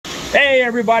Hey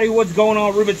everybody, what's going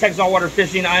on? Ruben,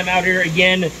 TexasAllWaterFishing. I'm out here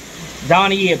again.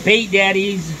 Donnie at Bait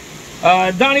Daddies.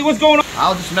 Donnie, what's going on?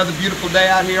 Oh, just another beautiful day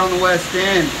out here on the West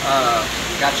End.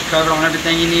 Got you covered on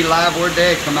everything you need live or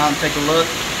dead. Come out and take a look.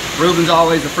 Ruben's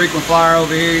always a frequent flyer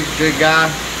over here. He's a good guy.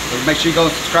 So make sure you go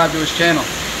and subscribe to his channel.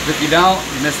 If you don't,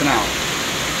 you're missing out.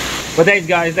 But thanks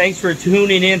guys, thanks for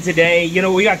tuning in today. You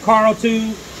know, we got Carl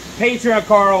too. Patreon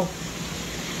Carl.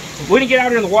 We're gonna get out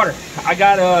here in the water. I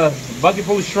got a bucket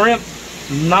full of shrimp.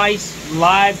 Nice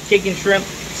live kicking shrimp.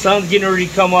 Sun's getting ready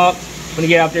to come up. I'm gonna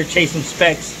get out there, chase some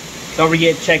specks. Don't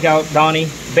forget, check out Donnie,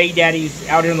 Bait Daddies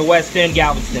out here in the West End,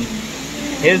 Galveston.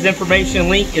 His information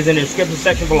link is in the description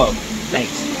section below.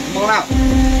 Thanks. Come on out.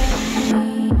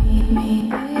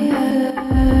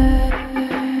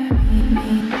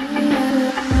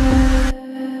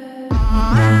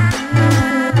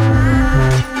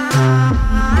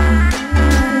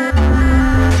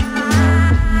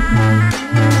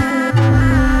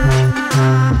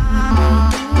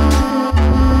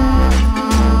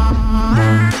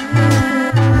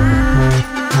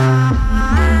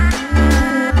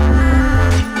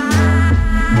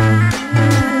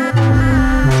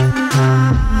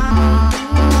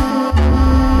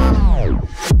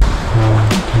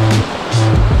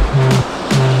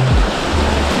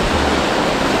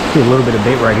 See a little bit of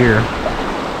bait right here.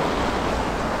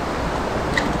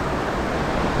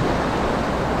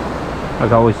 Like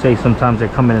I always say, sometimes they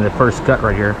come in the first cut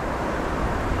right here.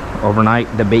 Overnight,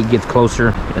 the bait gets closer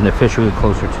and the fish will get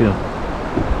closer too.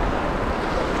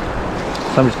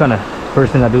 So I'm just kind of,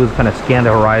 first thing I do is kind of scan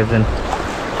the horizon,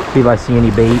 see if I see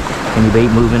any bait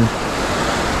moving.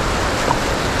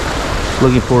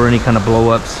 Looking for any kind of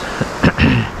blow-ups,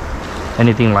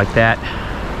 anything like that.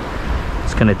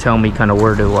 Going to tell me kind of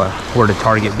where to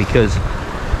target, because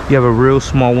you have a real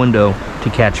small window to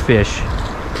catch fish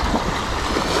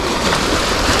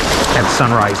at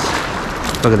sunrise.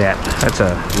 Look at that, that's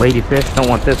a ladyfish. Don't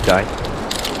want this guy.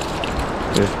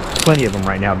 There's plenty of them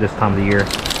right now this time of the year.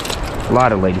 A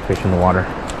lot of ladyfish in the water.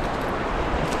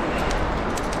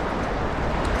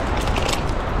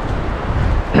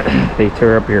 They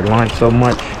tear up your line so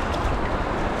much.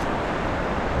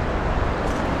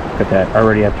 Look at that, I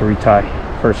already have to retie.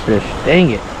 First fish. Dang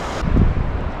it.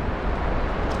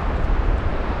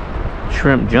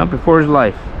 Shrimp jumping for his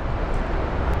life.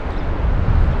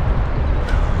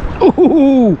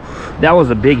 Ooh, that was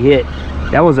a big hit.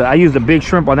 I used a big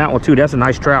shrimp on that one too. That's a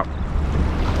nice trout.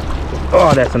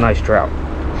 Oh, that's a nice trout.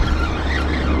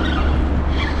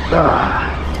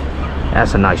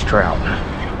 That's a nice trout.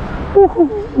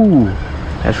 Ooh,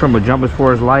 that shrimp was jumping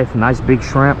for his life. Nice big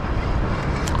shrimp.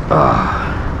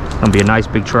 Gonna be a nice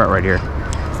big trout right here.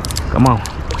 Come on.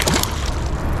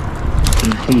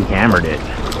 He hammered it.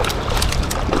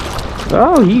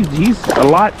 Oh, he's a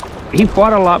lot. He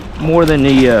fought a lot more than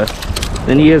he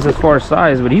is as far as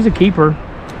size, but he's a keeper.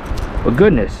 But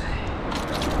goodness,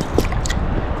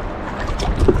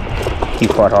 he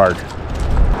fought hard.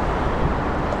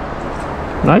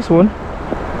 Nice one.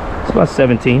 It's about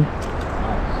 17.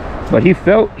 But he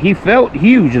felt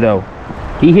huge though.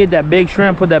 He hit that big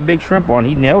shrimp, put that big shrimp on.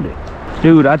 He nailed it.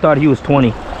 Dude, I thought he was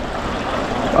 20.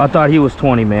 I thought he was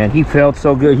 20, man. He felt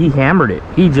so good. He hammered it.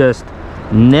 He just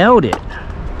nailed it.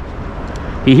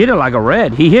 He hit it like a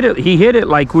red. He hit it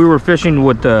like we were fishing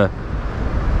with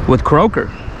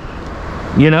croaker.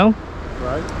 You know?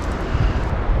 Right.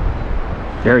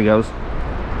 There he goes.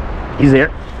 He's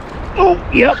there. Oh,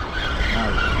 yep.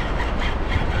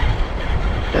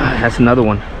 That's another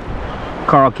one.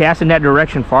 Carl, cast in that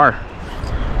direction far.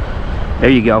 There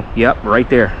you go. Yep, right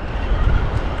there.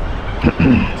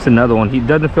 It's another one. He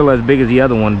doesn't feel as big as the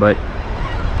other one, but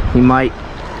he might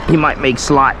make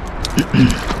slot.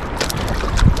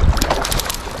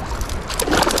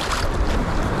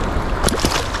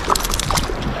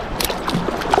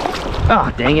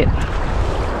 Oh, dang it.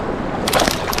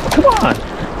 Come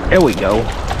on. There we go.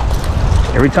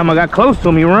 Every time I got close to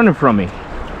him, he running from me.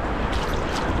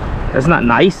 That's not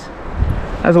nice.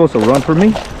 That's supposed to run from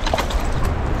me.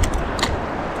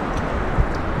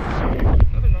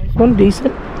 One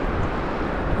decent.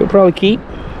 Could probably keep.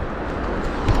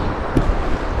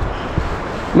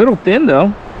 Little thin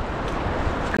though.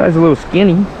 This guy's a little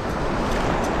skinny.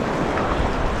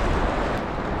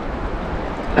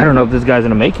 I don't know if this guy's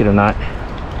gonna make it or not.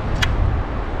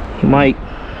 He might.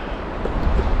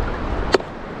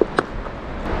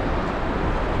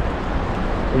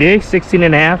 Yeah, 16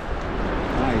 and a half.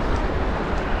 Nice.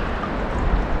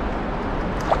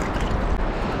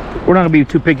 We're not gonna be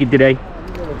too picky today.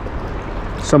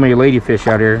 So many ladyfish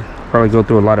out here. Probably go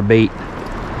through a lot of bait.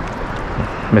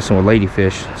 Messing with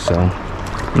ladyfish, so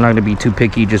I'm not gonna be too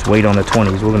picky, just wait on the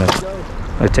 20s. We're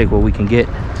gonna take what we can get.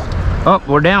 Oh,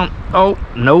 we're down. Oh,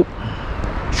 nope.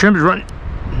 Shrimp's running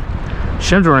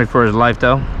for his life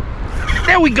though.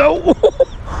 There we go.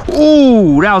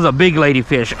 Ooh, that was a big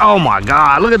ladyfish. Oh my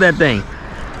God, look at that thing.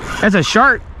 That's a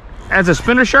shark. That's a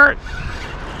spinner shark.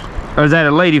 Or is that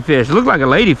a ladyfish? It looked like a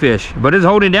ladyfish, but it's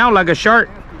holding down like a shark.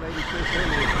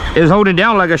 It's holding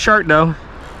down like a shark though.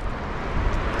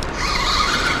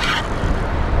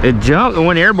 It jumped and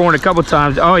went airborne a couple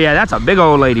times. Oh yeah, that's a big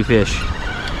old ladyfish.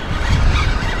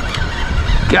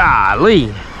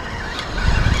 Golly.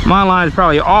 My line is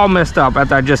probably all messed up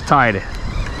after I just tied it.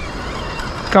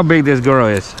 Look how big this girl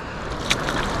is.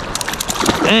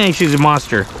 Dang, she's a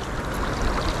monster.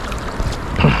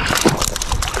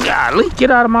 Golly, get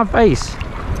out of my face.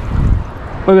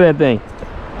 Look at that thing.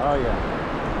 Oh yeah.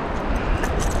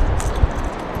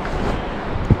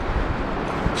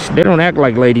 They don't act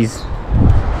like ladies.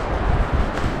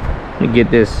 Let me get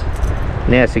this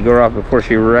nasty girl off before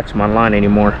she wrecks my line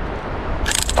anymore.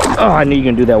 Oh, I knew you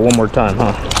can do that one more time,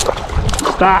 huh?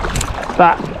 Stop.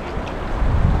 Stop.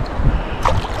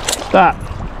 Stop.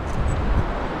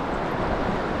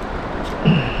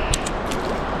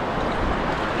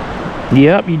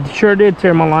 Yep, you sure did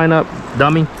tear my line up,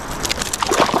 dummy.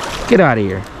 Get out of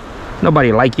here.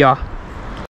 Nobody like y'all.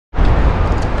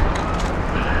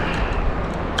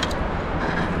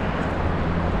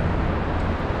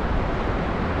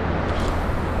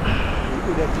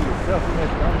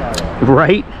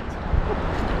 Right?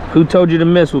 Who told you to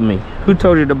mess with me? Who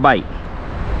told you to bite?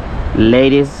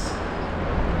 Ladies.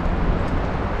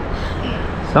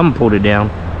 Someone pulled it down.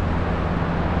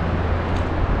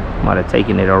 Might have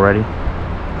taken it already.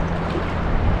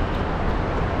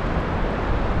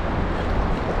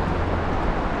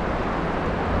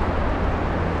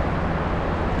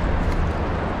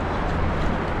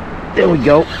 There we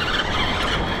go.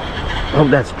 Hope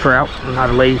that's trout, not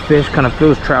a ladyfish. Kind of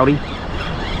feels trouty.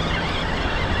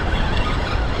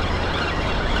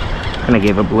 Kind of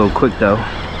gave up a little quick though.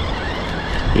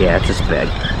 Yeah, it's a speck.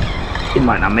 It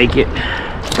might not make it.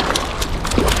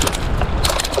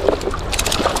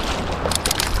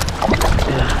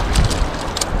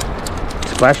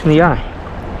 Splash in the eye.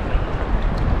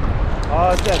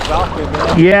 Oh, it's that dolphin,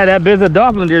 man. Yeah, that bit of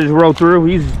dolphin just rolled through.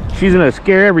 She's gonna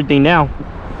scare everything now.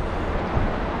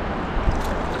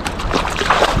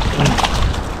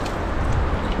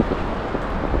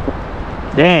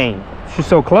 Dang, she's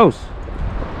so close.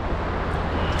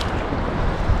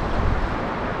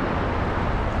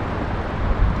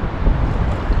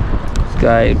 This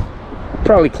guy,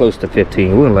 probably close to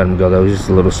 15. We're gonna let him go though. He's just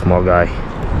a little small guy,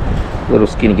 little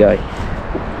skinny guy.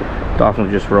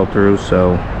 Dolphin just rolled through,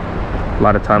 so a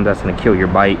lot of times that's gonna kill your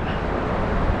bite.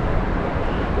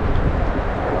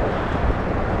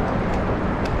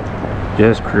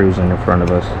 Just cruising in front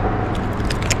of us.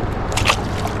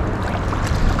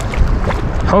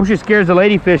 Hope she scares the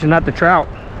ladyfish and not the trout.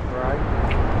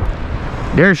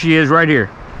 Right. There she is, right here,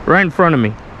 right in front of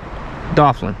me.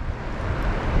 Dolphin.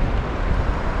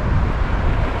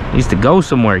 Needs to go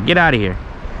somewhere. Get out of here.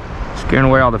 Scaring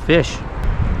away all the fish.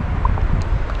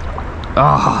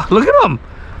 Oh, look at him.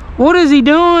 What is he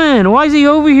doing? Why is he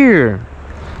over here?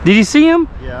 Did you see him?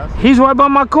 Yeah. He's right by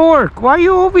my cork. Why are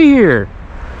you over here?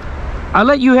 I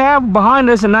let you have behind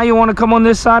us and now you want to come on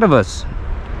this side of us.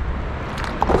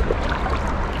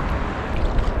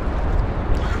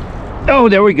 Oh,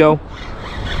 there we go.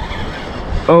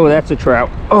 Oh, that's a trout.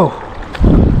 Oh,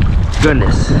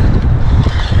 goodness.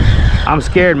 I'm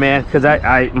scared, man, because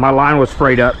my line was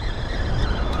frayed up.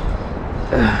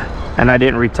 And I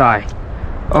didn't retie.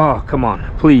 Oh, come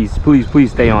on. Please, please,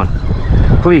 please stay on.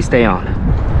 Please stay on.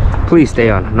 Please stay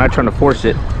on. I'm not trying to force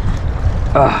it.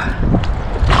 Oh,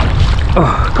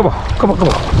 come on. Come on, come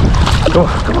on. Come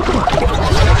on, come on, come on.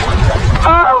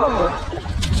 Oh!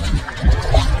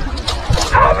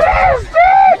 I missed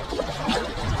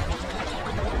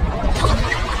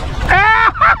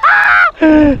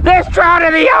it! There's trout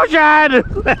in the ocean!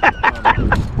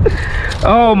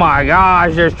 Oh my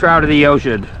gosh, there's trout in the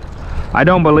ocean. I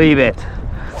don't believe it.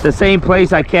 The same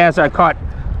place I caught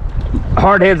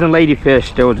hardheads and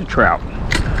ladyfish, there was a trout.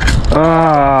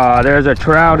 Ah, there's a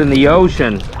trout in the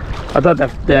ocean. I thought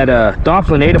that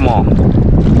dolphin ate them all.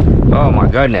 Oh my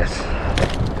goodness.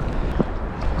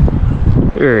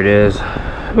 Here it is.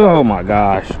 Oh my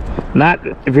gosh. Not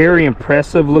very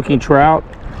impressive looking trout,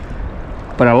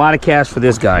 but a lot of cast for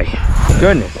this guy.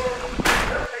 Goodness.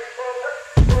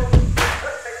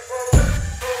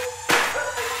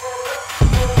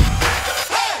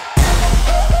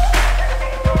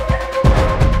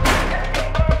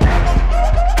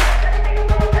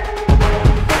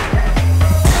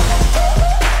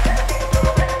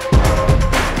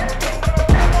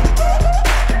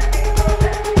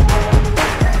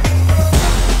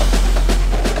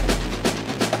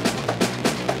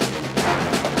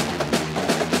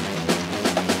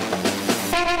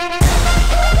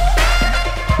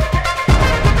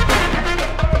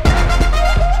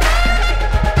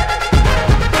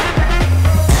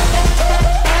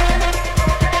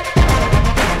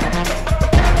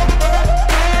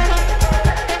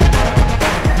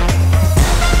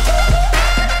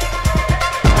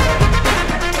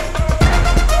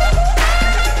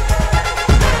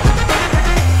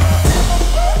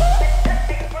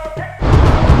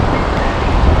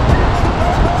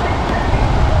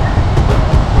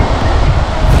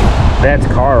 That's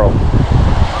Carl.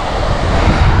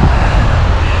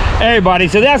 Everybody,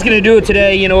 so that's gonna do it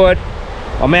today. You know what?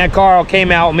 My man Carl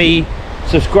came out with me,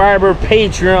 subscriber,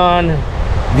 Patreon,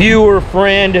 viewer,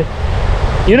 friend.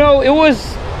 You know, I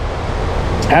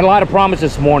had a lot of promise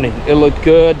this morning. It looked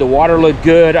good, the water looked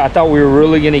good. I thought we were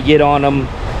really gonna get on them.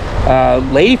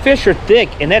 Ladyfish are thick,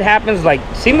 and that happens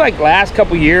seemed like last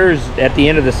couple years at the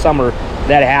end of the summer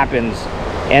that happens.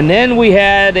 And then we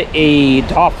had a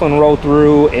Dolphin roll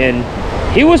through, and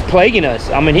he was plaguing us.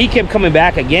 I mean, he kept coming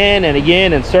back again and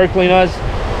again and circling us.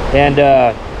 And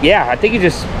yeah, I think he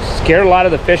just scared a lot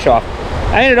of the fish off.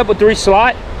 I ended up with 3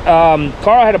 slot.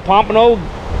 Carl had a pompano,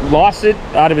 lost it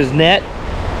out of his net.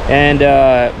 And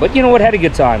but you know what, had a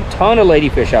good time. Ton of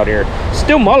ladyfish out here.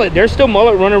 Still mullet. There's still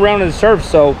mullet running around in the surf.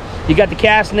 So you got the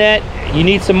cast net, you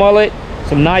need some mullet,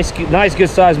 some nice good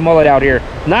sized mullet out here.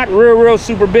 Not real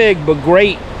super big, but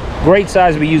great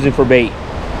size to be using for bait.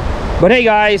 But hey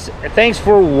guys, thanks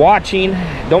for watching.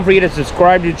 Don't forget to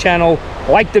subscribe to the channel,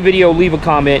 like the video, leave a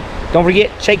comment. Don't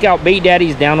forget, check out Bait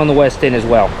Daddies down on the West End as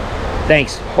well.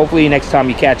 Thanks. Hopefully next time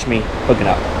you catch me hooking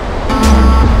up.